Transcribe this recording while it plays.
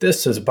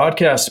This is a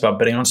podcast about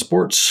betting on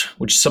sports,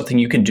 which is something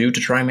you can do to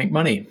try and make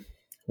money.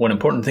 One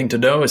important thing to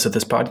know is that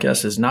this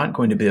podcast is not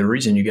going to be the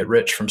reason you get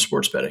rich from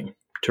sports betting.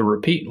 To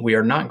repeat, we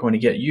are not going to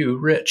get you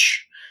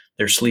rich.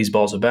 There's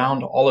sleazeballs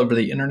abound all over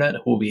the internet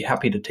who will be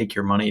happy to take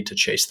your money to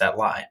chase that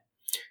lie.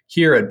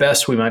 Here, at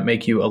best, we might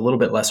make you a little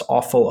bit less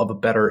awful of a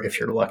bettor if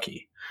you're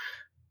lucky.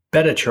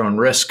 Bet at your own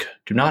risk.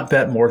 Do not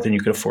bet more than you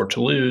can afford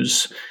to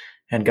lose.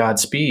 And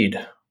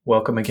Godspeed.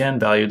 Welcome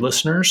again, valued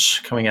listeners,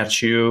 coming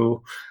at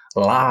you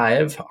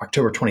live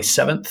October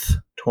 27th,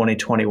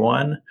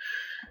 2021.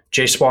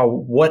 Jay Swa,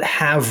 what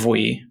have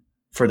we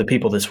for the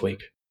people this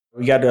week?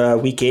 We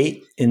got week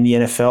 8 in the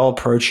NFL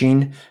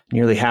approaching,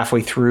 nearly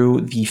halfway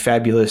through the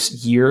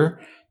fabulous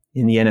year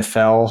in the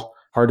NFL.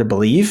 Hard to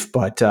believe,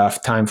 but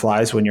time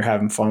flies when you're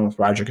having fun with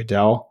Roger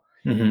Goodell.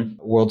 Mm-hmm.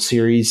 World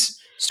Series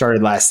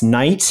started last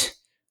night.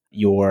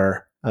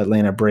 Your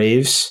Atlanta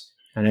Braves,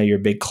 I know you're a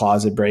big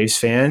closet Braves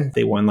fan.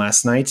 They won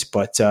last night,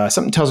 but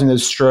something tells me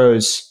those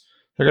Stros,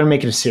 they're going to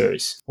make it a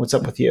series. What's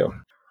up with you?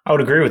 I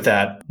would agree with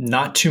that.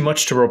 Not too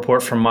much to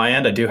report from my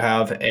end. I do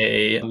have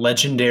a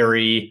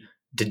legendary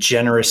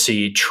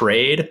degeneracy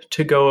trade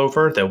to go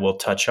over that we'll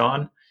touch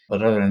on.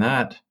 But other than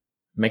that,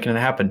 making it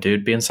happen,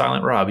 dude. Being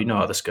Silent Rob, you know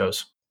how this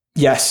goes.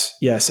 Yes.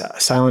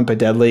 Silent but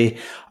deadly.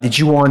 Did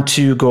you want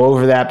to go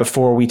over that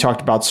before we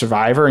talked about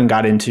Survivor and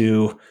got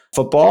into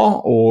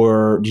football,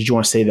 or did you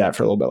want to save that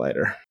for a little bit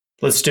later?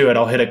 Let's do it.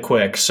 I'll hit it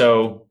quick.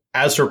 So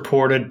as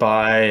reported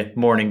by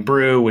Morning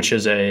Brew, which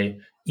is a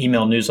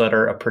email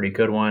newsletter, a pretty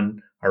good one.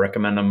 I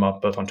recommend them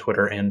both on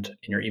Twitter and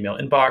in your email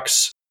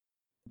inbox.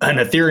 An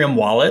Ethereum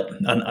wallet,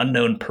 an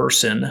unknown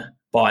person,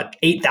 bought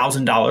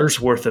 $8,000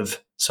 worth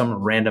of some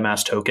random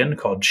ass token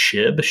called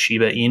Shiba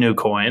Inu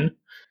coin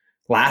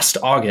last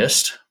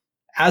August.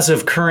 As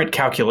of current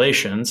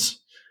calculations,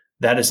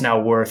 that is now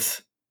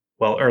worth,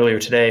 earlier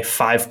today,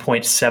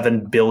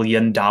 $5.7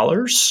 billion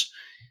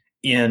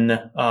in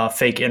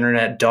fake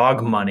internet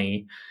dog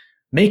money,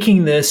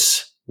 making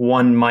this,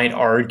 one might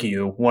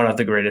argue, one of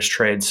the greatest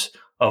trades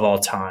of all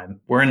time.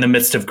 We're in the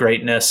midst of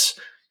greatness.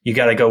 You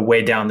got to go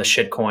way down the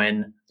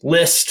shitcoin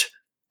list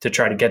to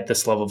try to get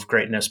this level of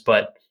greatness.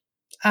 But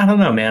I don't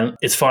know, man.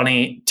 It's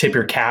funny. Tip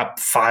your cap.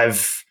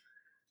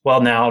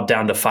 Now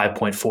down to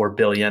 5.4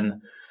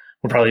 billion.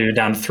 We'll probably be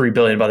down to 3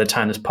 billion by the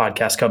time this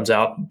podcast comes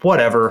out.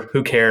 Whatever.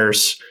 Who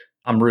cares?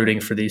 I'm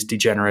rooting for these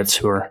degenerates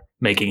who are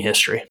making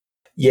history.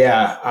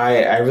 Yeah,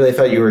 I really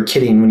thought you were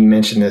kidding when you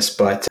mentioned this,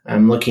 but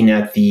I'm looking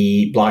at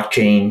the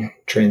blockchain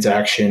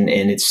transaction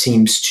and it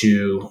seems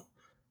to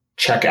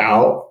check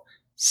out.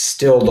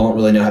 Still don't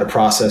really know how to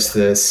process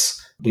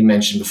this. We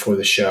mentioned before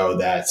the show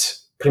that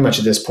pretty much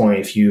at this point,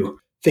 if you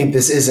think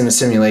this isn't a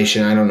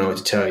simulation, I don't know what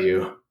to tell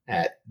you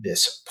at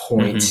this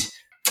point.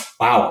 Mm-hmm.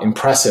 Wow,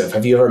 impressive.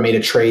 Have you ever made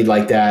a trade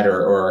like that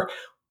or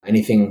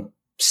anything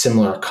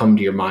similar come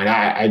to your mind?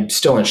 I'm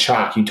still in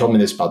shock. You told me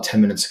this about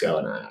 10 minutes ago,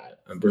 and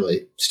I'm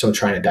really still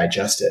trying to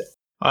digest it.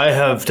 I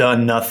have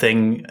done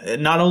nothing.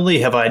 Not only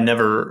have I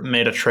never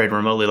made a trade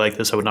remotely like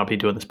this, I would not be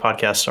doing this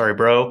podcast. Sorry,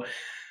 bro.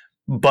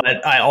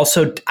 But I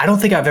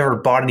don't think I've ever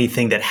bought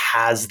anything that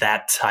has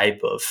that type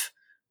of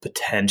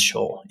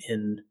potential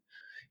in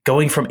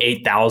going from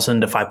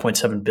 8,000 to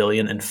 5.7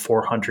 billion in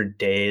 400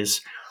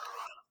 days.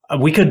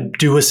 We could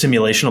do a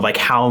simulation of like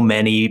how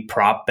many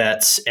prop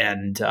bets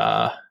and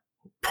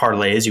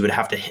parlays you would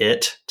have to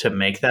hit to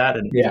make that.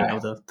 And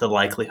the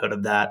likelihood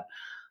of that,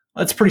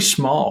 that's pretty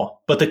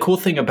small. But the cool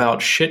thing about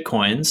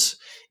shitcoins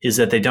is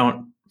that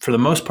for the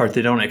most part,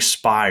 they don't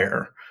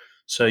expire.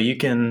 So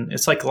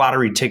it's like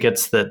lottery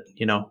tickets that,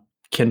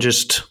 can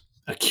just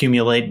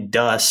accumulate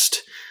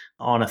dust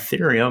on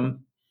Ethereum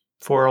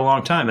for a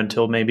long time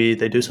until maybe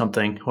they do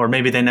something, or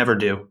maybe they never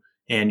do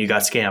and you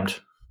got scammed.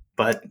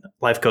 But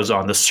life goes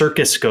on. The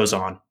circus goes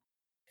on.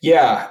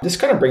 Yeah, this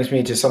kind of brings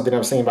me to something I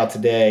was thinking about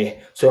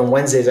today. So on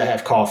Wednesdays, I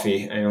have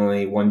coffee, and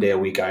only one day a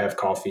week I have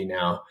coffee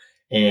now.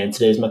 And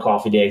today's my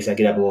coffee day because I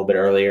get up a little bit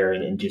earlier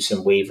and do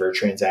some waiver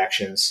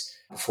transactions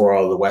before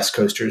all the West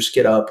Coasters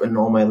get up in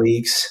all my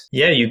leagues.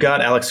 Yeah, you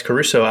got Alex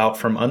Caruso out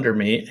from under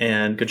me,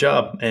 and good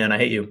job. And I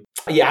hate you.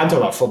 Yeah, I'm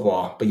talking about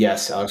football. But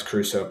yes, Alex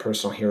Caruso,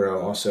 personal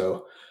hero,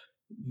 also.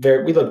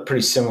 We look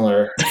pretty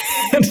similar.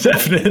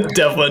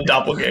 Definitely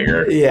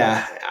doppelganger.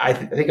 Yeah, I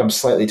think I'm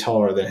slightly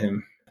taller than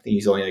him. I think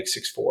he's only like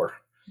 6'4".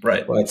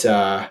 Right.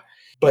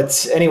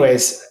 But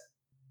anyways,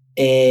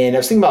 and I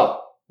was thinking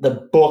about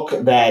the book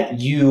that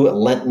you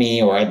lent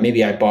me, or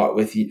maybe I bought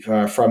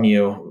from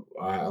you,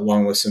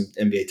 along with some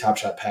NBA Top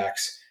Shot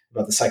packs,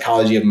 about the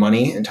psychology of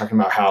money and talking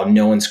about how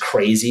no one's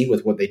crazy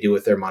with what they do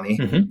with their money.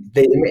 Mm-hmm.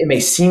 It may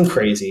seem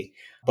crazy,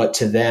 but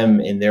to them,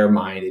 in their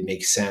mind, it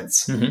makes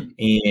sense.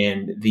 Mm-hmm.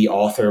 And the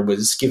author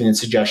was giving a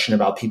suggestion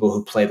about people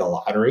who play the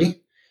lottery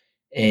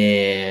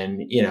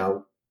and,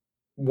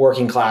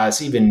 working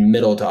class, even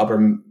middle to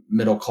upper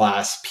middle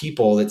class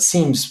people. It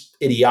seems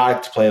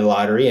idiotic to play the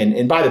lottery.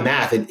 And by the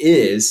math, it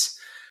is.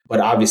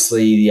 But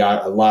obviously,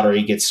 the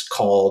lottery gets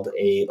called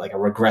a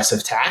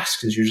regressive tax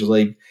because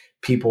usually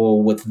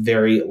people with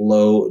very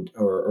low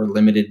or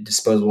limited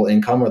disposable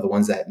income are the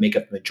ones that make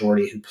up the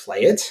majority who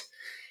play it.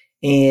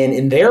 And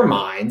in their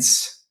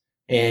minds,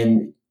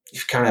 and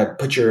you kind of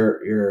put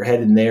your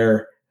head in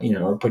their,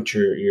 or put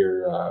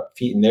your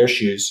feet in their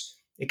shoes,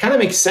 it kind of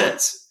makes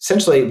sense.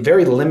 Essentially,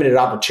 very limited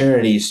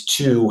opportunities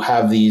to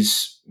have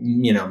these,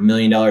 $1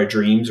 million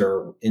dreams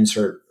or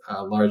insert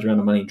a large amount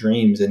of money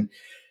dreams. And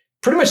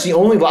pretty much the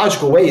only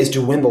logical way is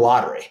to win the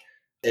lottery.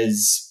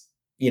 Is,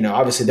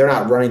 obviously they're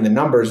not running the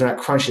numbers, they're not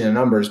crunching the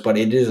numbers, but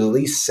it is at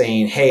least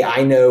saying, hey,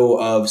 I know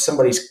of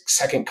somebody's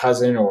second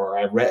cousin, or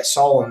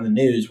saw in the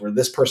news where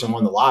this person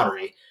won the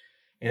lottery.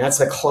 And that's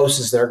the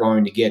closest they're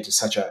going to get to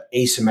such an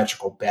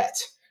asymmetrical bet,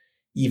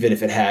 even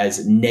if it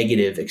has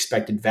negative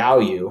expected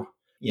value.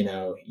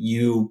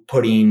 You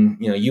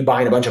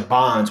buying a bunch of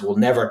bonds will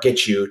never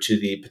get you to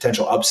the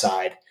potential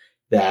upside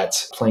that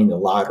playing the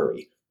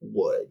lottery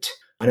would.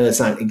 I know that's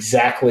not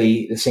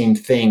exactly the same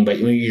thing, but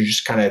you're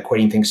just kind of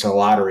equating things to the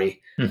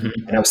lottery.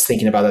 Mm-hmm. And I was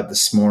thinking about that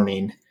this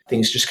morning.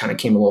 Things just kind of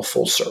came a little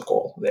full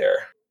circle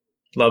there.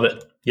 Love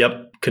it.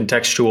 Yep.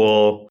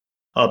 Contextual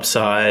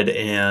upside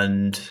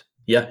and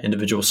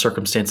individual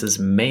circumstances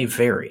may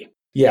vary.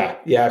 Yeah,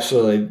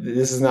 absolutely.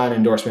 This is not an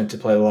endorsement to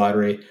play the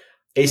lottery.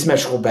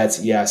 Asymmetrical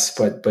bets, yes,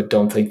 but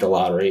don't think the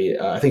lottery.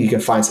 I think you can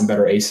find some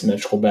better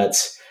asymmetrical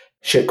bets,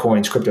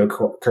 shitcoins,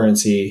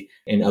 cryptocurrency,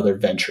 and other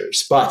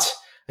ventures. But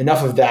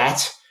enough of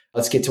that.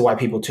 Let's get to why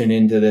people tune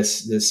into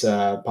this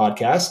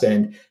podcast,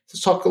 and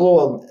let's talk a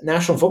little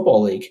National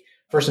Football League.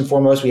 First and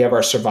foremost, we have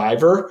our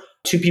survivor.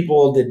 2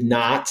 people did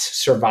not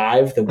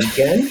survive the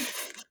weekend.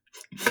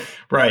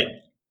 Right.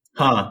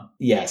 Huh.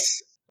 Yes.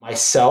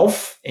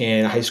 Myself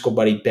and a high school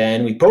buddy,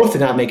 Ben, we both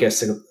did not make a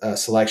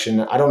selection.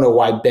 I don't know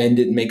why Ben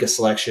didn't make a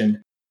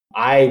selection.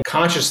 I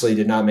consciously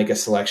did not make a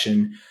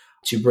selection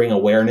to bring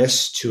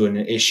awareness to an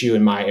issue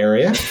in my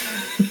area.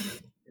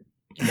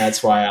 And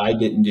that's why I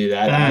didn't do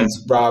that.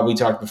 As Rob, we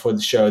talked before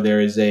the show,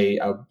 there is a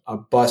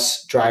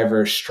bus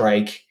driver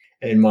strike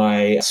in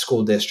my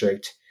school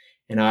district.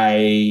 And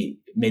I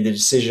made the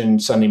decision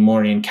Sunday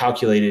morning,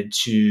 calculated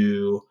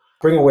to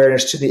bring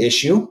awareness to the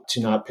issue,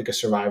 to not pick a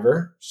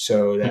survivor,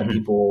 so that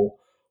people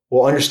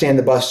will understand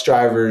the bus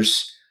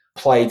drivers'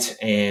 plight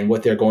and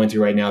what they're going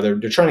through right now. They're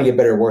trying to get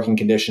better working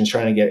conditions,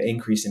 trying to get an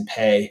increase in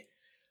pay.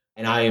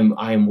 And I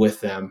am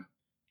with them.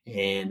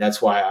 And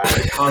that's why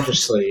I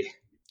consciously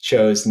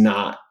chose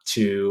not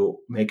to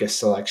make a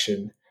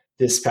selection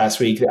this past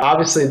week.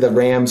 Obviously, the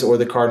Rams or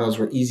the Cardinals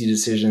were easy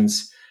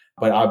decisions,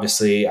 but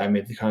obviously I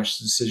made the conscious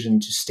decision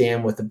to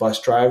stand with the bus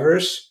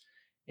drivers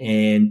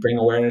and bring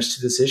awareness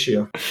to this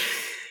issue.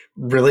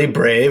 Really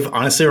brave.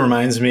 Honestly,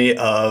 reminds me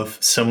of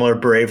similar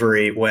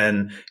bravery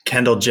when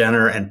Kendall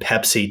Jenner and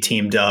Pepsi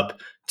teamed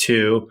up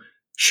to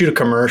shoot a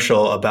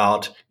commercial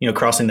about,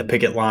 crossing the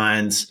picket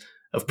lines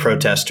of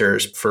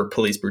protesters for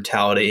police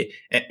brutality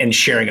and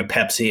sharing a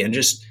Pepsi and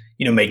just,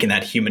 making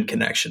that human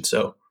connection.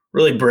 So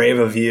really brave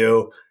of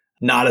you,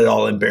 not at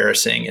all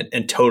embarrassing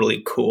and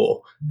totally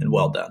cool and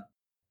well done.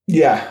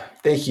 Yeah.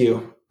 Thank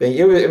you.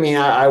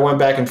 I went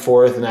back and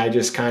forth and I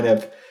just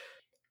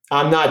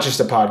I'm not just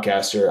a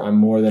podcaster. I'm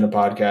more than a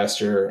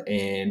podcaster,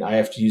 and I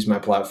have to use my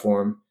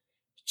platform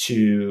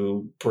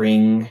to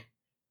bring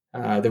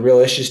the real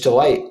issues to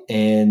light.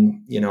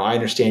 And, I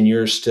understand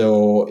you're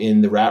still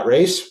in the rat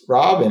race,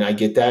 Rob, and I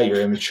get that.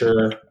 You're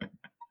immature.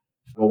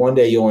 But one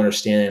day you'll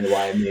understand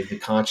why I made the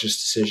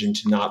conscious decision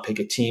to not pick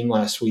a team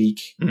last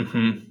week.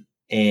 Mm-hmm.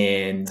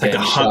 And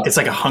it's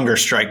like a hunger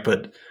strike,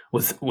 but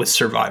with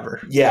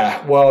Survivor.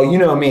 Yeah. Well, you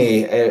know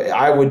me,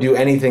 I would do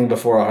anything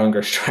before a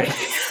hunger strike.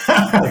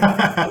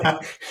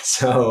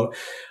 So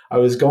I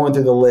was going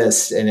through the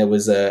list, and it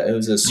was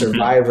a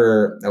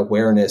Survivor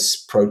awareness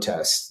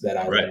protest that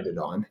I landed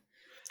on.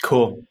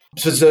 Cool.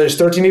 So there's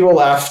 13 people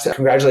left.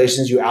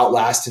 Congratulations. You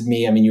outlasted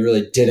me. I mean, you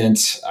really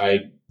didn't. I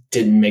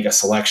didn't make a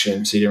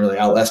selection, so you didn't really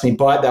outlast me,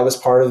 but that was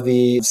part of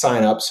the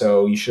sign up.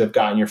 So you should have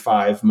gotten your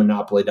 $5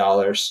 Monopoly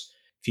dollars.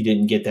 If you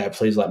didn't get that,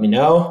 please let me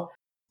know.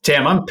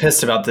 Damn, I'm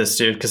pissed about this,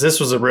 dude, because this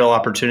was a real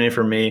opportunity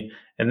for me.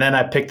 And then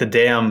I picked the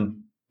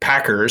damn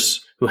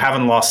Packers, who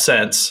haven't lost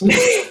since.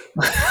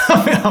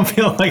 I'm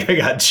feeling like I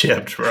got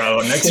chipped,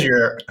 bro. Next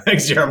year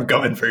I'm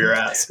coming for your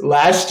ass.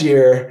 Last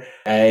year,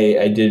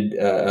 I did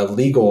a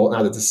legal,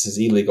 not that this is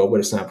illegal, but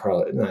it's not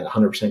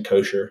 100%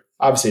 kosher.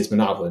 Obviously, it's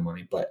Monopoly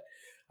money, but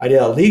I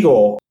did a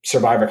legal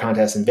Survivor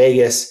contest in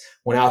Vegas.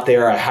 Went out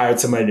there, I hired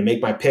somebody to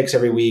make my picks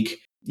every week.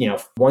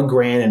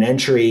 $1,000 an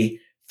entry.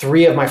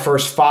 3 of my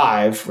first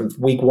 5 with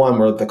week 1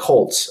 were the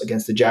Colts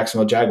against the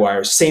Jacksonville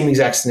Jaguars. Same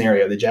exact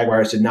scenario. The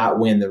Jaguars did not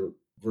win the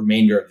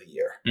remainder of the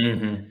year.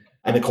 Mm-hmm.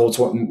 And the Colts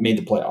made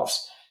the playoffs.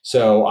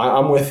 So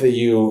I'm with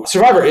you.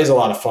 Survivor is a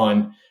lot of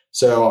fun.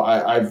 So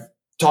I've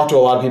talked to a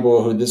lot of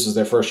people who this is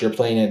their first year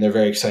playing it, and they're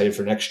very excited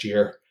for next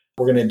year.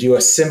 We're going to do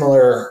a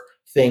similar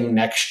thing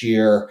next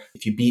year.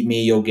 If you beat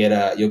me, you'll get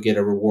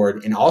a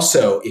reward. And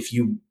also, if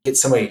you get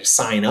somebody to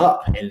sign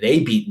up and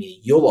they beat me,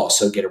 you'll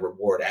also get a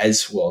reward,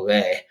 as will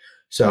they.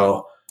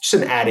 So just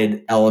an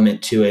added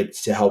element to it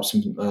to help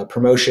some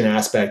promotion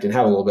aspect and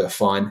have a little bit of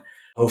fun.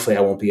 Hopefully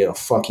I won't be a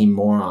fucking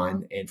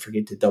moron and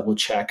forget to double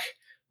check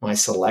my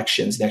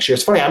selections next year.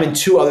 It's funny, I'm in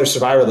 2 other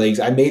Survivor leagues.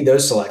 I made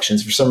those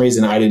selections. For some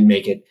reason, I didn't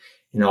make it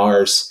in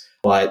ours,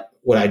 but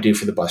what I do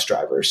for the bus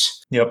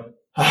drivers. Yep.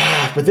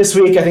 But this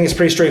week, I think it's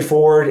pretty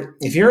straightforward.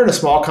 If you're in a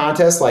small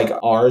contest like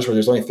ours, where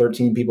there's only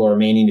 13 people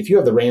remaining, if you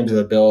have the Rams or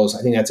the Bills,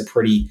 I think that's a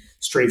pretty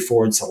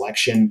straightforward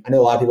selection. I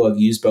know a lot of people have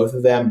used both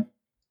of them.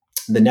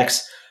 The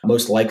next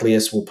most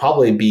likeliest will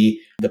probably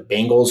be the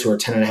Bengals, who are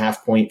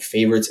 10.5-point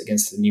favorites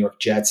against the New York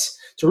Jets.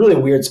 It's a really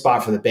weird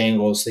spot for the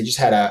Bengals. They just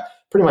had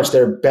pretty much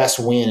their best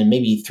win in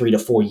maybe 3 to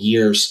 4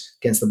 years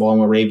against the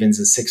Baltimore Ravens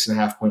as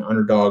 6.5-point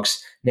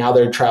underdogs. Now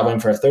they're traveling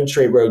for a third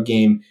straight road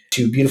game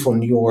to beautiful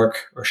New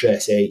York, or should I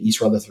say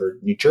East Rutherford,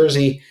 New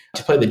Jersey,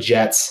 to play the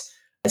Jets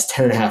as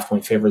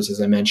 10.5-point favorites,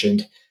 as I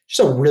mentioned. Just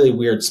a really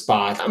weird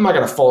spot. I'm not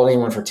going to fault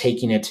anyone for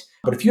taking it,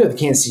 but if you have the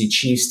Kansas City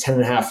Chiefs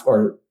 10.5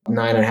 or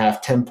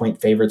 9.5,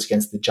 10-point favorites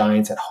against the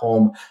Giants at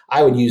home,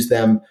 I would use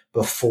them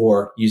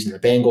before using the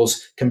Bengals.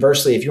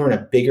 Conversely, if you're in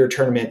a bigger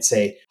tournament,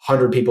 say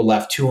 100 people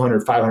left,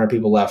 200, 500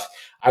 people left,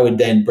 I would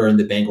then burn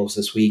the Bengals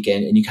this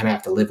weekend, and you kind of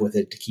have to live with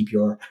it to keep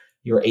your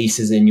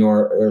aces in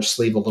your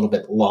sleeve a little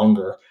bit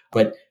longer.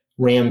 But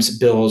Rams,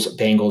 Bills,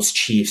 Bengals,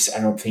 Chiefs, I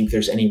don't think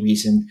there's any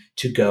reason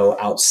to go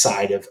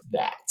outside of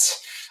that.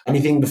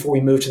 Anything before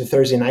we move to the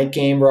Thursday night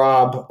game,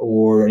 Rob,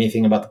 or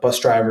anything about the bus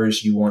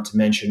drivers you want to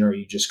mention, or are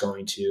you just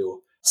going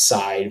to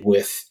side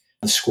with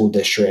the school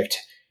district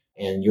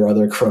and your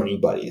other crony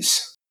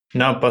buddies?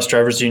 No, bus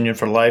drivers union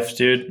for life,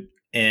 dude.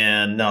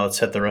 And now let's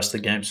hit the rest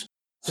of the games.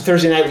 So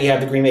Thursday night, we have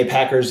the Green Bay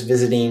Packers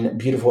visiting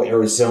beautiful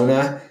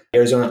Arizona.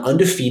 Arizona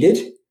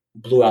undefeated,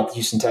 blew out the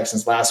Houston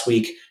Texans last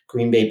week.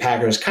 Green Bay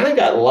Packers kind of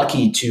got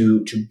lucky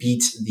to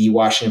beat the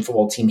Washington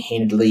football team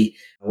handedly.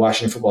 The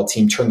Washington football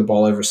team turned the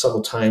ball over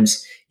several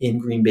times in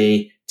Green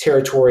Bay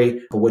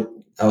territory. But what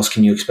else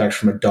can you expect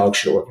from a dog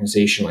shit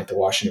organization like the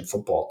Washington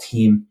football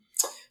team?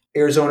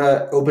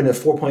 Arizona opened a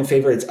 4-point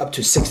favorite. It's up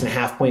to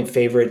 6.5-point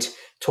favorite.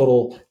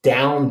 Total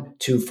down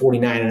to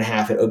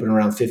 49.5. It opened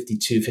around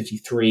 52,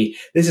 53.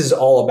 This is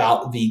all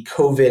about the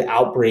COVID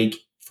outbreak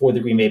for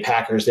the Green Bay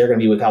Packers. They're going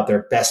to be without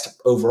their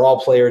best overall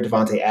player,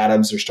 Devontae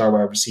Adams, their star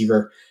wide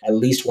receiver. At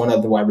least one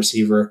of the wide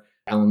receiver,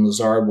 Alan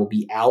Lazard, will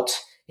be out,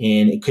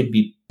 and it could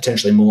be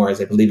potentially more,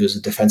 as I believe it was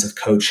a defensive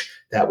coach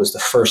that was the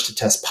first to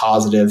test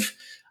positive.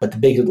 But the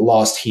big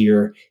loss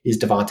here is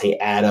Devontae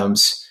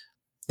Adams.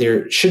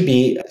 There should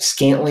be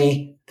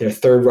Scantling, their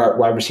third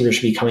wide receiver,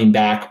 should be coming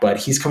back, but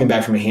he's coming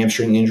back from a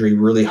hamstring injury.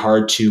 Really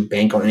hard to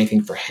bank on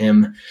anything for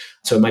him.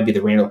 So it might be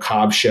the Randall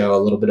Cobb show, a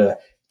little bit of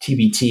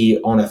TBT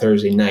on a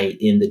Thursday night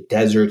in the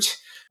desert.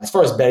 As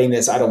far as betting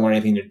this, I don't want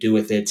anything to do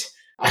with it.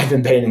 I've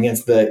been betting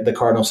against the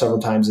Cardinals several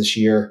times this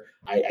year.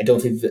 I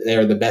don't think that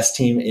they're the best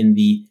team in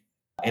the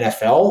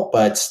NFL,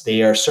 but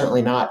they are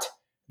certainly not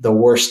the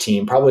worst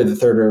team, probably the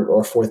third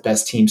or fourth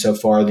best team so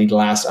far, the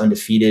last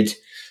undefeated.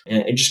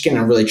 And just getting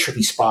a really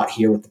tricky spot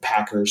here with the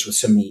Packers with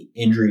so many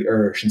injuries,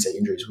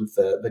 with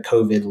the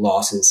COVID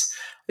losses.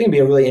 I think it'd be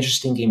a really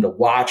interesting game to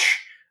watch,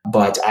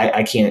 but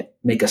I can't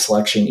make a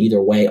selection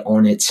either way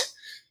on it.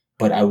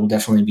 But I will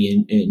definitely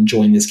be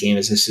enjoying this game,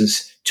 as this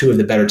is two of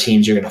the better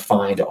teams you're going to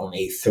find on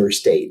a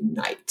Thursday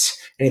night.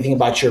 Anything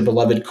about your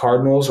beloved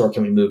Cardinals, or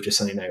can we move to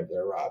Sunday night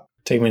there, Rob?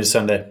 Take me to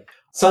Sunday.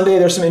 Sunday,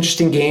 there's some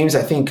interesting games.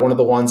 I think one of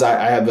the ones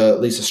I have at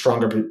least a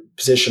stronger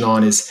position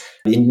on is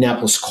the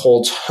Indianapolis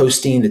Colts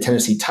hosting the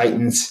Tennessee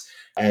Titans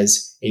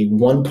as a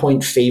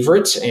 1-point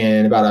favorite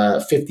and about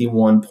a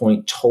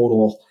 51-point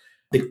total.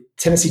 The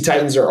Tennessee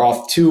Titans are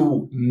off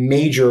 2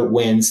 major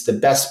wins, the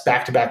best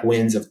back-to-back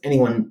wins of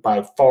anyone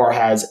by far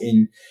has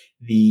in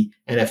the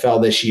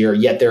NFL this year,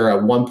 yet they're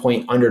a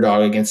 1-point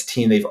underdog against a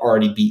team they've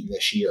already beaten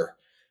this year.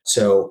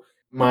 So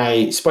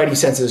my spidey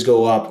senses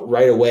go up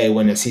right away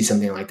when I see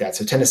something like that.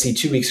 So Tennessee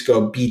 2 weeks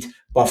ago beat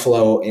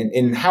Buffalo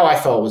in how I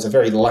felt was a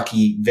very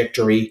lucky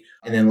victory.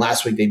 And then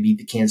last week they beat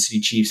the Kansas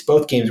City Chiefs.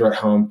 Both games were at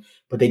home,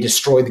 but they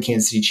destroyed the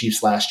Kansas City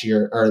Chiefs last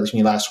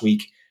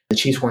week. The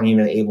Chiefs weren't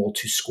even able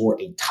to score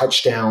a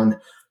touchdown.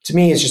 To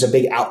me, it's just a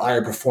big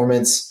outlier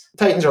performance.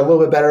 The Titans are a little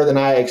bit better than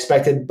I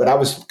expected, but I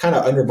was kind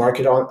of under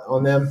market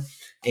on them.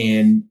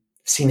 And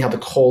seeing how the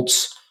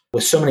Colts,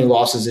 with so many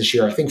losses this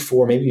year, I think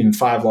 4, maybe even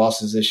 5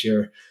 losses this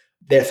year,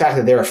 the fact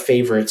that they're a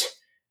favorite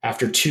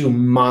after 2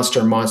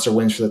 monster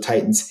wins for the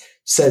Titans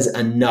says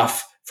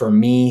enough for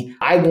me.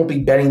 I won't be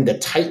betting the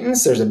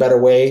Titans. There's a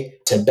better way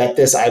to bet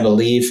this, I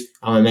believe.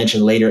 I'll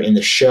mention later in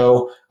the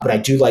show, but I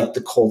do like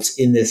the Colts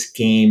in this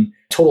game.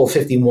 Total of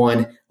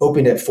 51,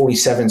 opened at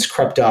 47s,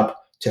 crept up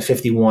to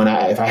 51.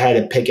 If I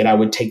had to pick it, I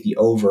would take the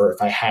over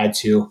if I had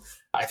to.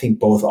 I think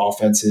both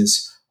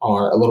offenses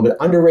are a little bit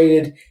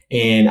underrated,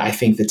 and I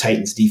think the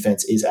Titans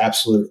defense is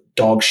absolute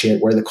dog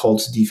shit, where the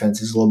Colts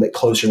defense is a little bit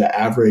closer to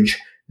average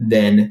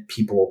than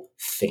people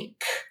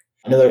think.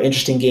 Another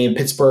interesting game,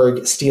 Pittsburgh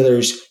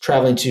Steelers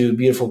traveling to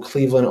beautiful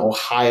Cleveland,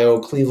 Ohio.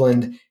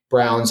 Cleveland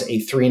Browns, a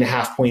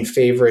 3.5-point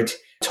favorite,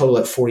 total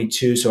at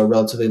 42, so a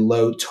relatively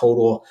low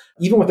total.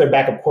 Even with their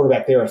backup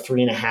quarterback, they're a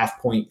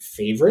 3.5-point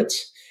favorite,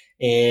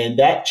 and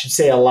that should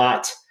say a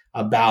lot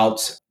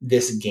about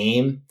this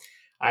game.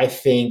 I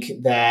think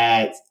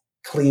that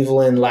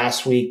Cleveland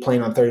last week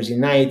playing on Thursday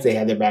night. They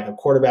had their backup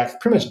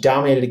quarterback, pretty much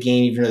dominated a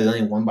game, even though they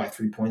only won by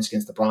 3 points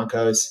against the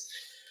Broncos.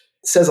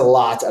 It says a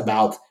lot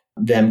about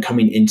them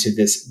coming into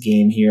this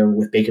game here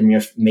with Baker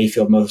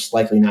Mayfield most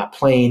likely not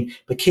playing.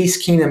 But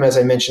Case Keenum, as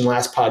I mentioned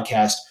last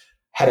podcast,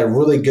 had a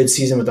really good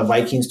season with the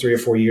Vikings 3 or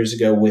 4 years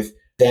ago with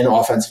then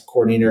offensive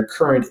coordinator,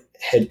 current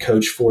head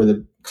coach for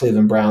the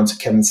Cleveland Browns,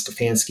 Kevin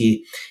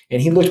Stefanski.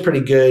 And he looked pretty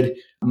good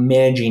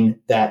managing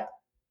that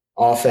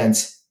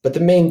offense. But the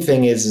main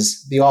thing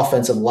is the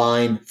offensive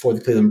line for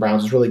the Cleveland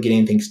Browns was really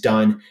getting things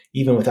done.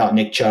 Even without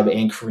Nick Chubb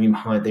and Kareem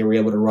Hunt, they were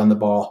able to run the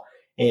ball.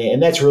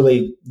 And that's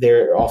really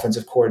their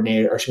offensive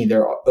coordinator, or excuse me,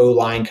 their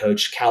O-line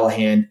coach,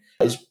 Callahan,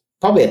 is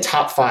probably a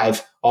top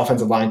 5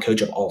 offensive line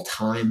coach of all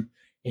time.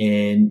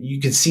 And you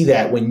can see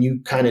that when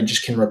you kind of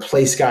just can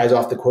replace guys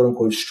off the quote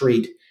unquote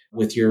street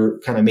with your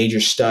kind of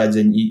major studs,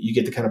 and you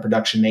get the kind of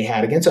production they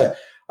had against a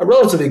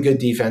relatively good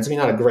defense. I mean,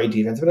 not a great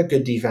defense, but a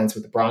good defense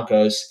with the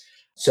Broncos.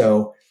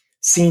 So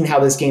seeing how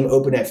this game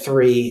opened at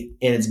 3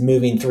 and it's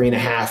moving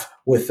 3.5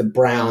 with the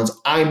Browns,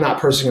 I'm not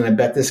personally going to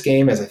bet this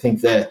game, as I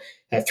think that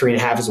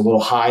 3.5 is a little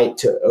high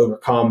to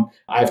overcome.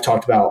 I've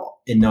talked about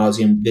in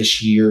nauseum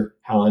this year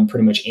how I'm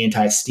pretty much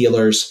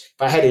anti-Steelers.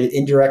 If I had to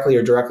indirectly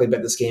or directly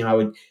bet this game, I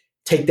would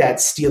take that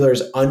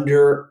Steelers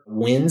under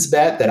wins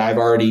bet that I've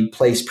already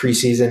placed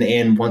preseason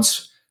and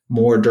once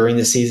more during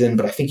the season.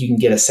 But I think you can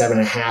get a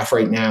 7.5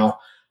 right now.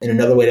 And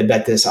another way to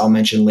bet this, I'll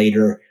mention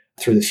later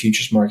through the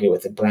futures market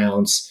with the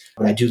Browns.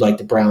 But I do like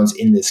the Browns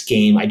in this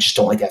game. I just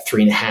don't like that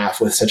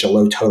 3.5 with such a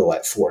low total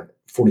at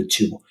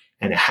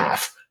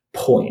 42.5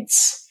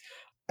 points.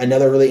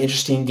 Another really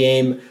interesting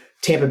game,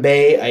 Tampa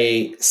Bay,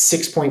 a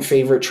 6-point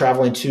favorite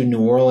traveling to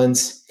New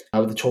Orleans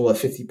with a total of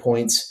 50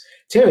 points.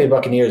 Tampa Bay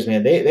Buccaneers,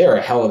 man, they are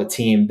a hell of a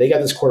team. They got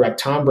this quarterback,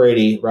 Tom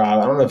Brady.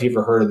 Rob, I don't know if you've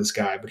ever heard of this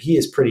guy, but he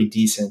is pretty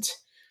decent.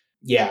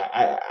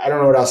 Yeah, I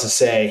don't know what else to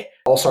say.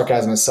 All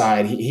sarcasm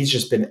aside, he's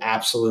just been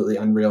absolutely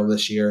unreal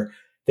this year.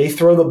 They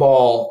throw the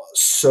ball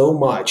so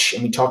much,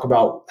 and we talk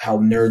about how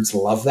nerds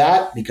love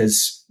that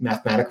because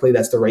mathematically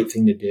that's the right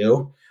thing to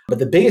do. But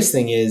the biggest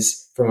thing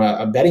is, from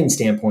a betting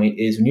standpoint,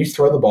 is when you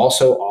throw the ball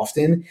so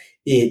often,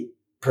 it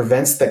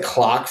prevents the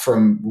clock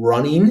from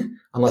running,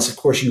 unless, of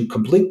course, you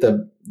complete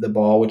the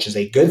ball, which is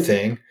a good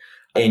thing.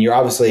 And you're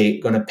obviously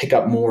going to pick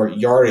up more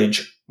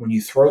yardage when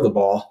you throw the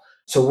ball.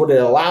 So what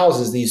it allows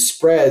is these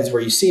spreads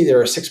where you see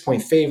they're a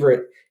 6-point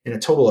favorite in a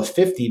total of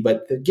 50,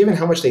 but given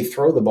how much they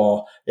throw the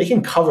ball, they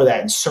can cover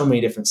that in so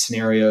many different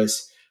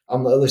scenarios.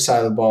 On the other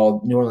side of the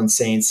ball, New Orleans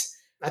Saints,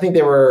 I think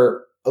they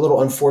were a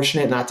little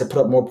unfortunate not to put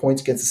up more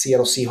points against the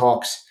Seattle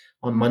Seahawks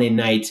on Monday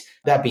night.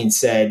 That being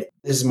said,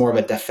 this is more of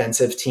a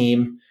defensive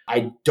team.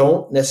 I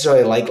don't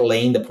necessarily like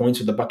laying the points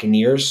with the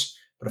Buccaneers,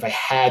 but if I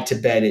had to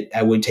bet it,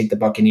 I would take the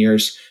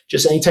Buccaneers.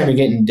 Just anytime you're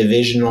getting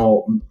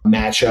divisional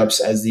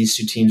matchups, as these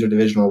two teams are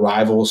divisional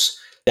rivals,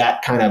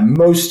 that kind of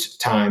most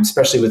times,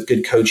 especially with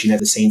good coaching that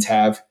the Saints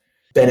have,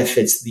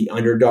 benefits the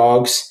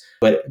underdogs.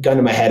 But gun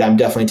to my head, I'm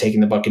definitely taking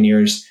the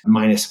Buccaneers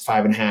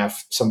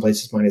 -5.5, some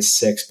places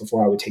 -6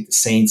 before I would take the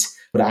Saints.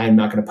 But I am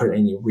not going to put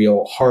any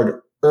real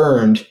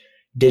hard-earned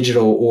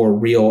digital or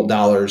real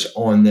dollars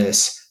on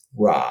this,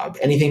 Rob.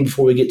 Anything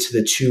before we get to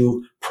the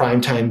 2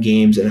 primetime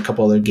games and a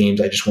couple other games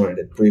I just wanted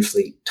to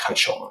briefly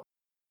touch on?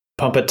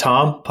 Pump it,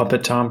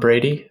 Tom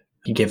Brady.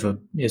 He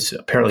is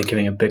apparently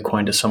giving a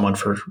Bitcoin to someone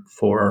for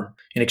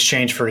in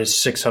exchange for his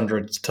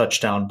 600th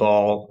touchdown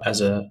ball as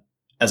a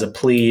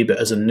plebe,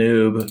 as a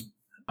noob.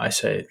 I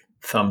say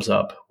thumbs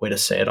up. Way to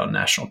say it on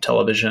national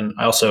television.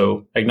 I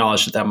also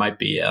acknowledge that might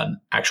be an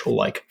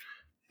actual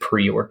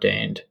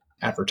preordained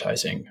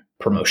advertising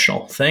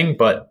promotional thing,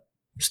 but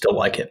still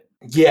like it.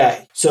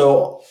 Yeah.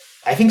 So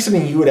I think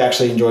something you would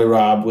actually enjoy,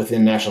 Rob,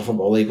 within National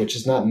Football League, which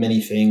is not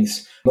many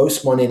things.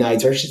 Most Monday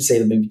nights, or I should say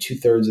that maybe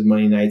 2/3 of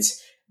Monday nights,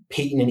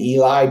 Peyton and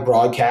Eli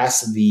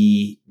broadcast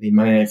the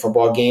Monday Night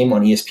Football game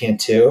on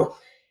ESPN2.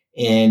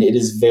 And it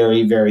is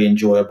very, very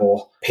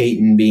enjoyable.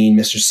 Peyton being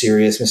Mr.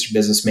 Serious, Mr.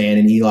 Businessman,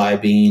 and Eli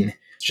being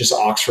just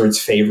Oxford's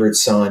favorite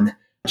son,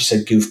 just a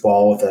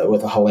goofball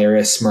with a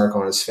hilarious smirk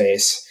on his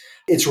face.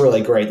 It's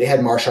really great. They had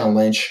Marshawn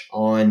Lynch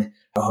on,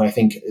 who I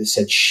think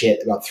said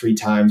shit about 3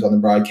 times on the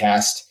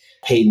broadcast.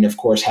 Peyton, of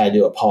course, had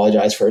to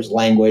apologize for his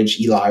language.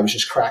 Eli was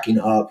just cracking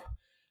up.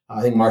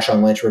 I think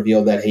Marshawn Lynch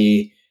revealed that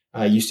he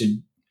used to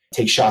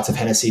take shots of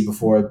Hennessy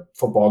before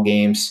football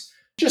games.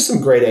 Just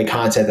some grade A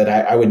content that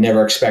I would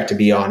never expect to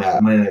be on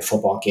a Monday Night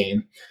Football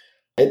game.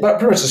 But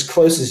pretty much as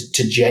close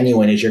to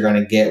genuine as you're going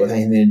to get with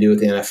anything to do with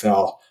the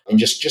NFL, and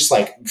just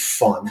like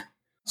fun.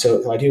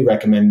 So I do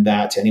recommend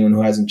that to anyone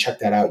who hasn't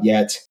checked that out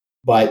yet.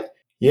 But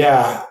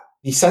yeah,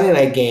 the Sunday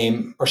night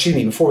game, or excuse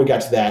me, before we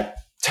got to that,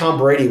 Tom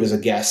Brady was a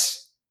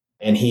guest,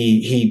 and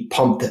he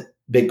pumped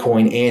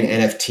Bitcoin and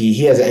NFT.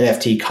 He has an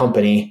NFT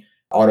company,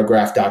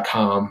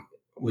 autograph.com,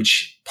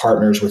 which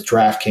partners with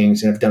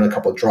DraftKings and have done a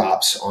couple of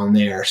drops on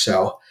there.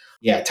 So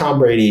yeah, Tom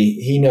Brady,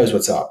 he knows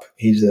what's up.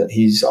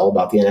 He's all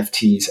about the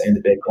NFTs and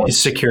the Bitcoin.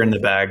 He's securing the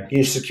bag.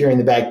 He's securing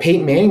the bag.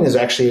 Peyton Manning is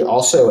actually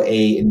also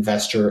a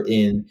investor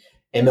in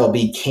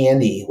MLB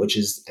Candy, which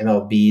is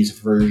MLB's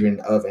version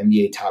of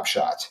NBA Top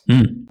Shot,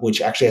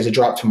 which actually has a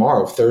drop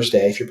tomorrow,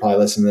 Thursday. If you're probably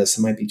listening to this,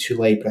 it might be too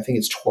late, but I think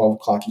it's 12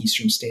 o'clock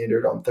Eastern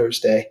Standard on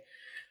Thursday.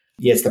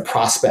 Yeah, it's the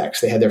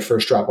Prospects. They had their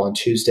first drop on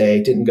Tuesday.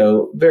 It didn't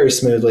go very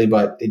smoothly,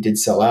 but it did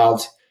sell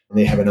out. And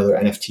they have another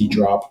NFT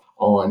drop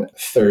on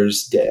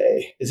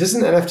Thursday. Is this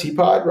an NFT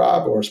pod,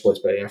 Rob, or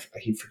sports betting? I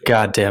keep forgetting.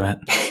 God damn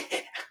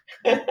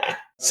it.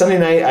 Sunday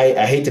night,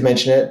 I hate to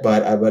mention it,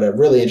 but a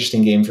really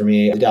interesting game for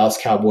me. The Dallas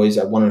Cowboys,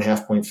 a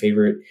 1.5 point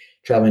favorite,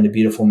 traveling to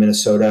beautiful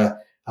Minnesota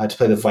to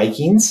play the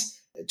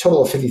Vikings. A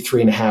total of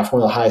 53.5,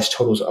 one of the highest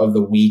totals of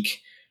the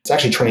week. It's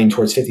actually trending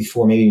towards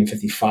 54, maybe even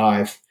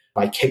 55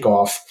 by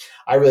kickoff.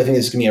 I really think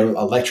this is going to be an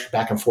electric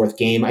back and forth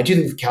game. I do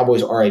think the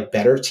Cowboys are a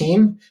better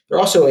team. They're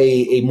also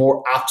a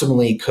more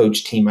optimally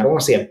coached team. I don't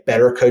want to say a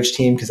better coached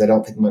team because I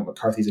don't think Mike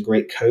McCarthy is a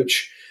great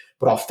coach,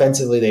 but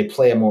offensively they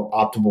play a more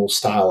optimal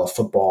style of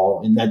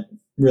football, and that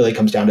really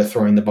comes down to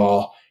throwing the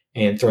ball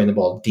and throwing the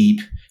ball deep,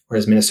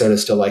 whereas Minnesota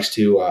still likes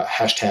to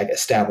hashtag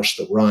establish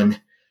the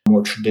run,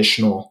 more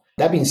traditional.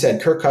 That being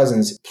said, Kirk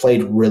Cousins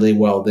played really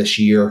well this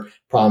year.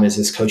 Problem is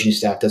his coaching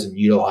staff doesn't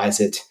utilize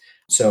it.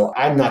 So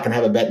I'm not going to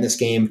have a bet in this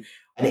game.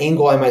 An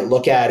angle I might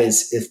look at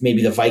is if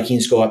maybe the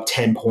Vikings go up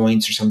 10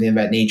 points or something of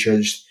that nature,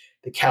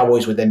 the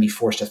Cowboys would then be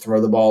forced to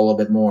throw the ball a little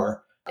bit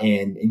more,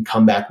 and in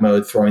comeback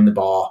mode, throwing the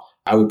ball,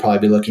 I would probably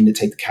be looking to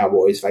take the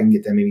Cowboys if I can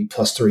get them maybe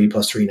 +3,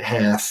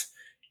 +3.5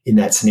 in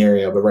that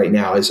scenario. But right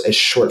now, as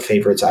short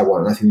favorites, I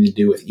want nothing to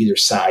do with either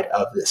side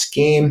of this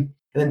game.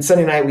 And then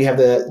Sunday night, we have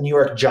the New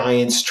York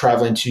Giants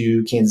traveling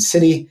to Kansas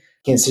City.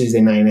 Kansas City is a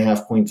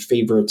 9.5 point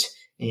favorite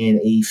and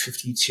a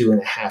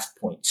 52.5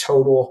 point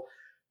total.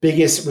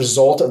 Biggest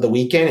result of the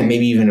weekend and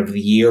maybe even of the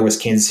year was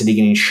Kansas City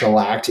getting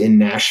shellacked in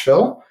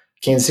Nashville.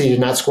 Kansas City did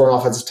not score an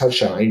offensive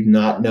touchdown. I do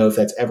not know if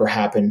that's ever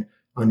happened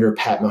under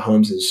Pat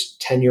Mahomes'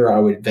 tenure. I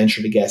would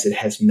venture to guess it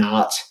has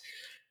not.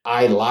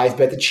 I live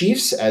bet the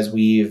Chiefs, as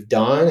we've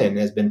done and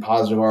has been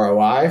positive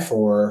ROI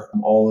for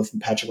all of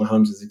Patrick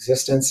Mahomes'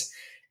 existence.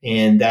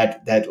 And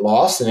that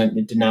lost, and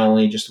it did not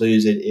only just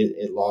lose,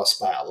 it lost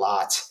by a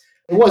lot.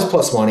 It was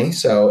plus money,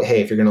 so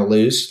hey, if you're going to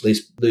lose, at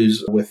least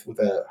lose with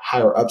a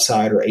higher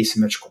upside or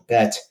asymmetrical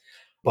bet.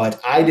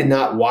 But I did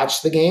not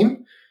watch the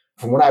game.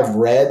 From what I've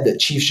read, the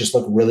Chiefs just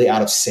look really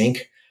out of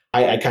sync.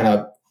 I kind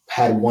of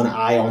had one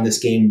eye on this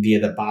game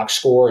via the box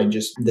score and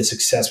just the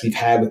success we've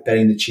had with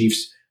betting the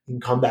Chiefs in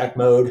comeback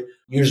mode.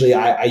 Usually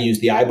I use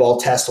the eyeball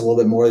test a little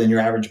bit more than your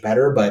average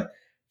bettor, but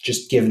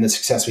just given the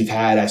success we've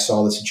had, I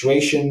saw the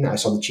situation. I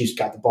saw the Chiefs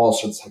got the ball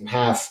for the second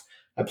half.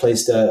 I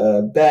placed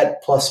a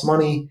bet plus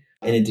money,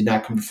 and it did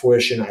not come to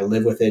fruition. I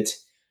live with it.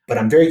 But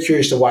I'm very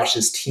curious to watch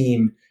this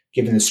team,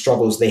 given the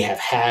struggles they have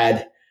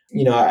had.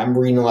 You know, I'm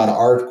reading a lot of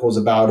articles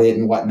about it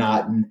and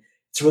whatnot, and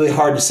it's really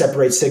hard to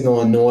separate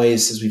signal and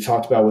noise, as we've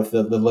talked about with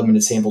the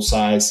limited sample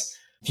size.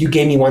 If you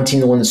gave me one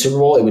team to win the Super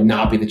Bowl, it would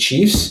not be the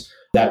Chiefs.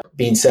 That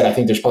being said, I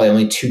think there's probably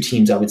only 2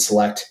 teams I would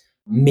select,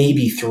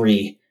 maybe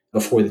 3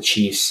 before the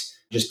Chiefs,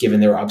 just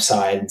given their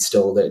upside and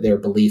still their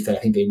belief that I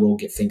think they will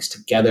get things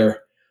together.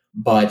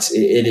 But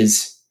it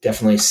is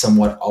definitely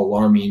somewhat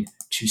alarming,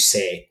 to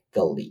say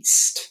the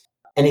least.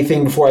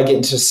 Anything before I get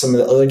into some of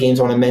the other games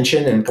I want to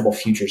mention and a couple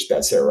futures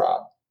bets there,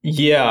 Rob?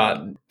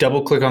 Yeah,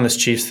 double click on this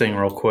Chiefs thing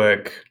real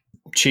quick.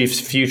 Chiefs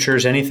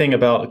futures, anything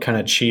about kind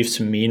of Chiefs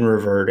mean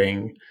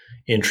reverting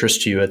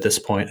interest you at this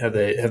point? Have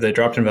they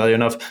dropped in value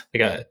enough?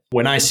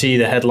 When I see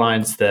the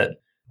headlines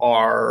that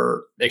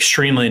are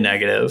extremely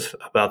negative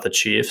about the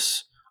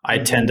Chiefs, I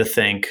tend to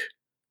think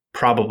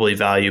probably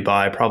value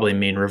buy, probably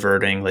mean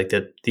reverting. Like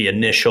the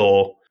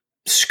initial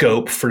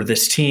scope for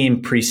this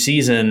team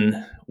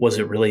preseason, was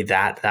it really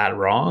that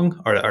wrong?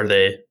 Are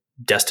they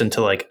destined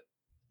to like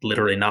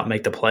literally not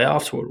make the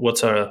playoffs?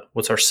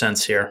 What's our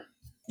sense here?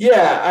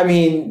 Yeah, I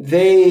mean,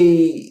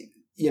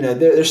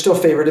 they're still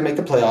favored to make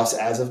the playoffs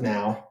as of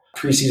now.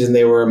 Preseason,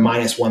 they were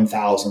minus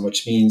 1,000,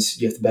 which means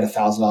you have to bet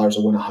 $1,000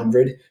 to win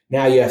 100.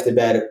 Now you have to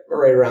bet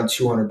right around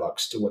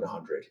 $200 to win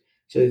 100.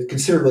 So it's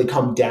considerably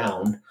come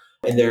down.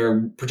 And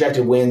their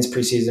projected wins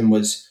preseason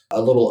was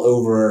a little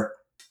over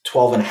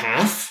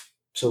 12.5.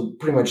 So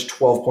pretty much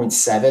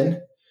 12.7.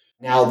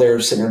 Now they're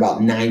sitting at about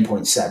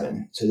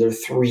 9.7. So they're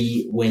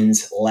 3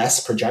 wins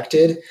less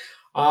projected.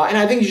 And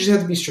I think you just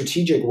have to be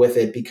strategic with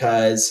it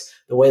because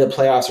the way the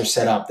playoffs are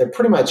set up, they're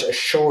pretty much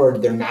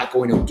assured they're not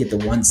going to get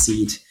the 1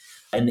 seed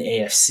in the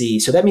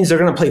AFC. So that means they're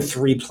going to play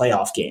 3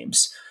 playoff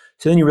games.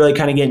 So then you really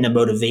kind of get into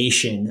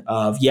motivation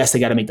of, yes, they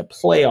got to make the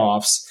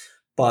playoffs,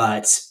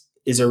 but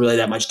is there really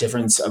that much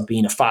difference of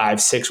being a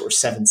 5, 6, or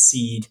 7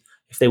 seed?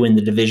 If they win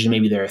the division,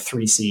 maybe they're a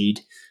 3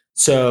 seed.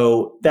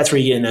 So that's where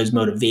you get in those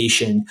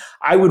motivation.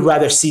 I would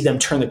rather see them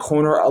turn the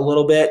corner a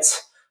little bit.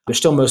 They're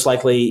still most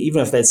likely,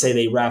 even if they say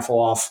they raffle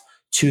off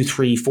 2,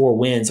 3, 4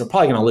 wins, they're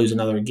probably going to lose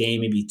another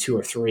game, maybe 2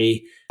 or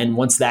 3. And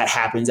once that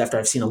happens, after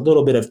I've seen a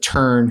little bit of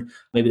turn,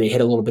 maybe they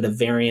hit a little bit of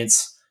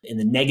variance in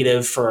the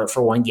negative for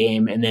 1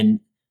 game, and then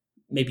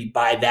maybe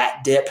buy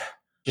that dip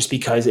just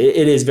because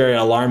it is very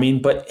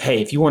alarming. But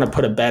hey, if you want to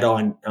put a bet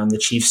on the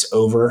Chiefs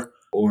over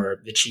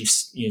or the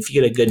Chiefs, if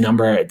you get a good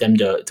number at them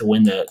to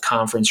win the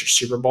conference or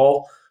Super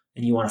Bowl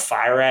and you want to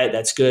fire at,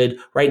 that's good.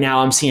 Right now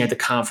I'm seeing at the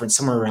conference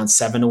somewhere around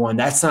 7-1.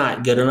 That's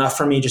not good enough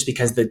for me just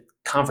because the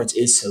conference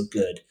is so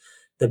good.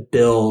 The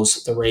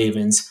Bills, the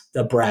Ravens,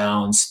 the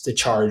Browns, the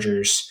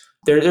Chargers.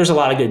 There's a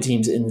lot of good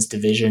teams in this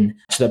division.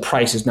 So the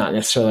price is not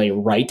necessarily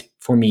right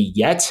for me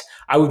yet.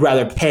 I would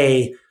rather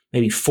pay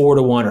maybe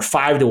 4-1 or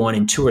 5-1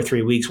 in 2 or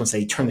 3 weeks once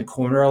they turn the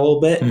corner a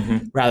little bit,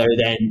 rather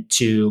than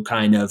to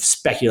kind of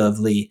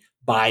speculatively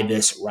buy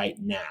this right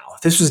now.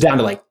 If this was down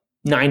to like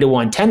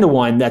 9-1,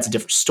 10-1, that's a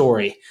different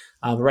story.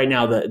 But right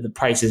now, the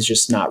price is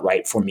just not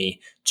right for me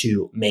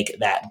to make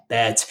that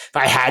bet. If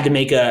I had to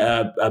make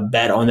a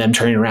bet on them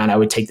turning around, I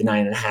would take the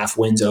 9.5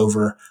 wins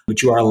over,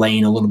 but you are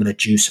laying a little bit of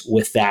juice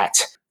with that.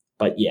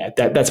 But yeah,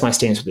 that's my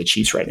stance with the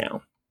Chiefs right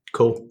now.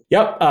 Cool.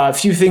 Yep. A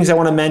few things I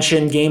want to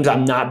mention. Games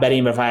I'm not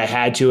betting, but if I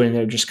had to, and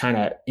they're just kind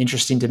of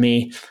interesting to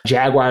me.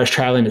 Jaguars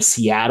traveling to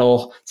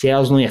Seattle.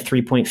 Seattle's only a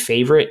 3-point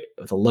favorite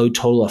with a low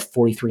total of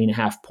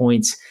 43.5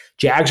 points.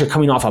 Jags are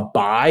coming off a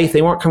bye. If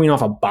they weren't coming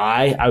off a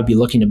bye, I would be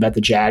looking to bet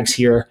the Jags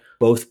here,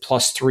 both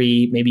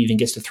 +3, maybe even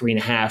gets to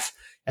 3.5,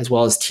 as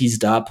well as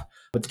teased up.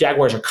 But the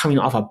Jaguars are coming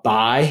off a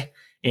bye.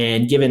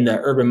 And given the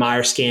Urban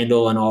Meyer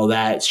scandal and all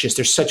that, it's just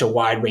there's such a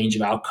wide range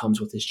of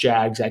outcomes with this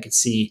Jags I could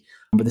see.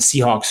 But the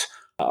Seahawks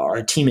are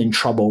a team in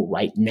trouble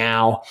right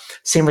now.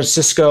 San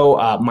Francisco,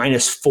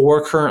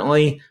 -4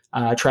 currently,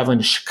 traveling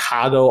to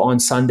Chicago on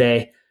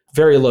Sunday.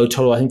 Very low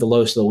total. I think the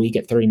lowest of the week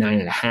at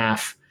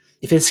 39.5.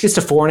 If it gets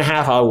to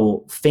 4.5, I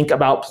will think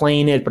about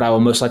playing it, but I will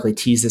most likely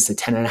tease this to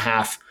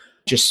 10.5.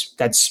 Just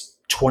that's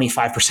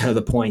 25% of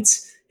the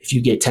points. If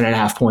you get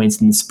 10.5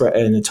 points and the spread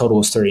and the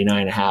total is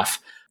 39.5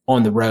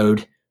 on the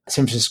road,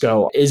 San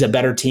Francisco is a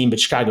better team, but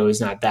Chicago is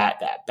not that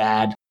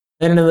bad.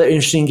 Then another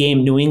interesting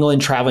game, New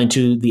England traveling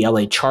to the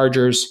LA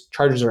Chargers.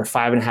 Chargers are a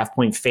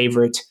 5.5-point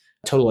favorite,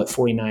 total at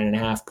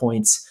 49.5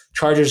 points.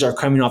 Chargers are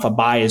coming off a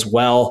bye as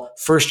well.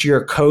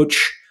 First-year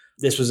coach.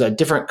 This was a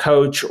different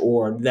coach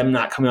or them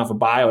not coming off a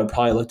bye, I would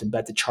probably look to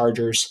bet the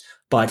Chargers.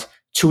 But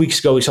 2 weeks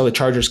ago, we saw the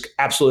Chargers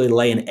absolutely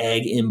lay an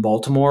egg in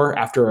Baltimore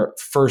after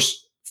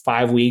first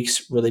 5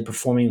 weeks really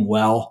performing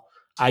well.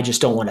 I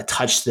just don't want to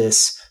touch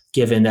this,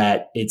 given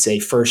that it's a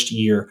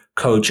first-year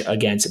coach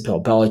against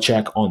Bill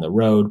Belichick on the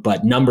road.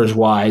 But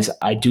numbers-wise,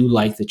 I do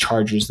like the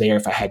Chargers there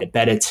if I had to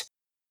bet it.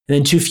 And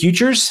then 2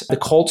 futures, the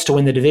Colts to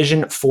win the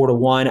division,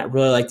 4-1. I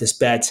really like this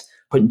bet,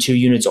 putting 2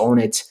 units on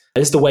it.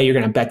 This is the way you're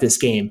going to bet this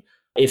game.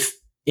 If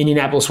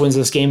Indianapolis wins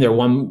this game, they're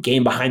 1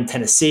 game behind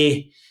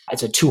Tennessee.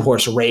 It's a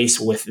 2-horse race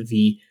with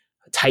the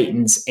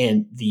Titans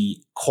and the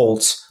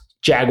Colts,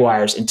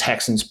 Jaguars, and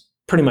Texans.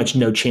 Pretty much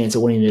no chance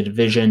of winning the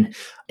division,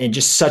 and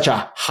just such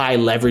a high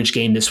leverage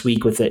game this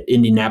week with the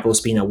Indianapolis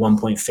being a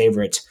 1-point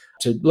favorite.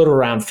 So a little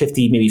around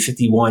 50, maybe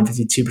 51,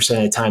 52%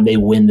 of the time they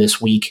win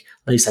this week.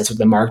 At least that's what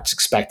the market's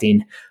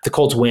expecting. If the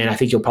Colts win, I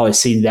think you'll probably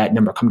see that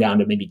number come down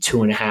to maybe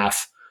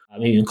 2.5,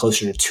 maybe even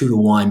closer to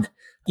 2-1.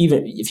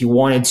 Even if you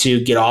wanted to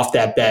get off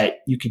that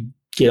bet, you could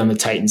get on the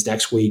Titans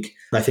next week.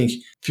 I think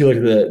if you look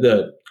at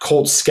the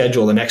Colts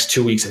schedule, the next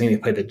 2 weeks, I think they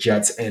play the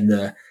Jets and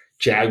the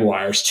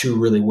Jaguars, 2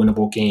 really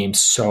winnable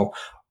games. So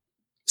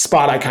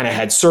spot I kind of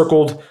had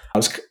circled. I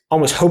was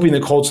almost hoping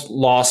the Colts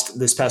lost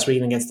this past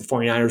weekend against the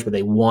 49ers, but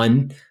they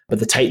won. But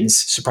the Titans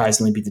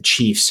surprisingly beat the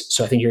Chiefs.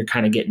 So I think you're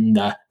kind of getting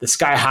the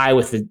sky high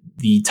with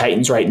the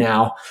Titans right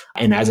now.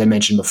 And as I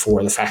mentioned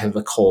before, the fact that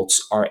the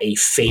Colts are a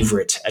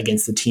favorite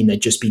against the team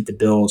that just beat the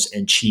Bills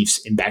and Chiefs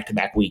in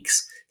back-to-back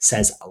weeks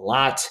says a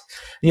lot.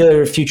 The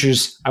other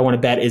futures I want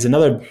to bet is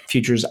another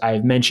futures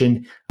I've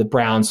mentioned, the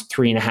Browns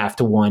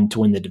 3.5-1 to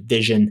win the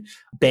division.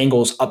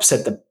 Bengals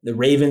upset the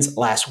Ravens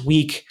last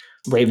week.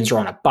 Ravens are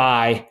on a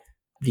bye.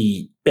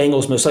 The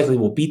Bengals most likely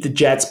will beat the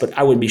Jets, but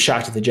I wouldn't be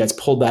shocked if the Jets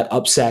pulled that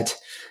upset.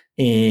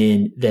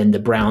 And then the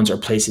Browns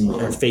are facing the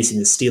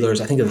Steelers.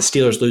 I think if the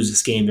Steelers lose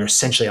this game, they're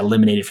essentially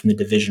eliminated from the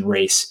division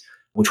race,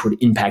 which would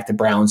impact the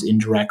Browns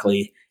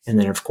indirectly. And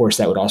then, of course,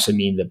 that would also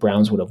mean the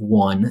Browns would have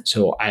won.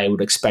 So I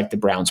would expect the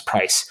Browns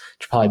price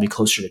to probably be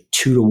closer to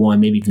 2-1,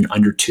 maybe even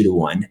under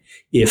 2-1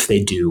 if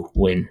they do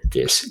win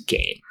this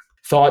game.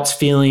 Thoughts,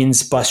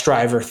 feelings, bus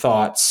driver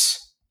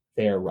thoughts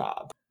there,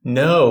 Rob?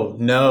 No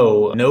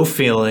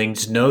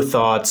feelings, no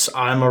thoughts.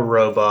 I'm a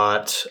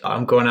robot.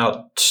 I'm going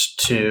out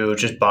to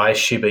just buy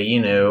Shiba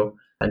Inu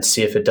and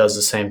see if it does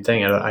the same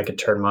thing. I could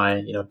turn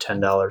my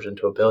 $10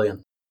 into $1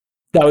 billion.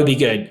 That would be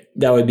good.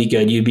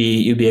 You'd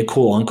be a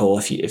cool uncle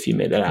if you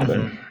made that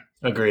happen.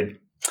 Mm-hmm. Agreed.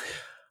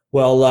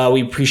 Well,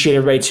 we appreciate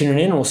everybody tuning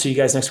in. We'll see you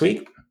guys next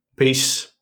week. Peace.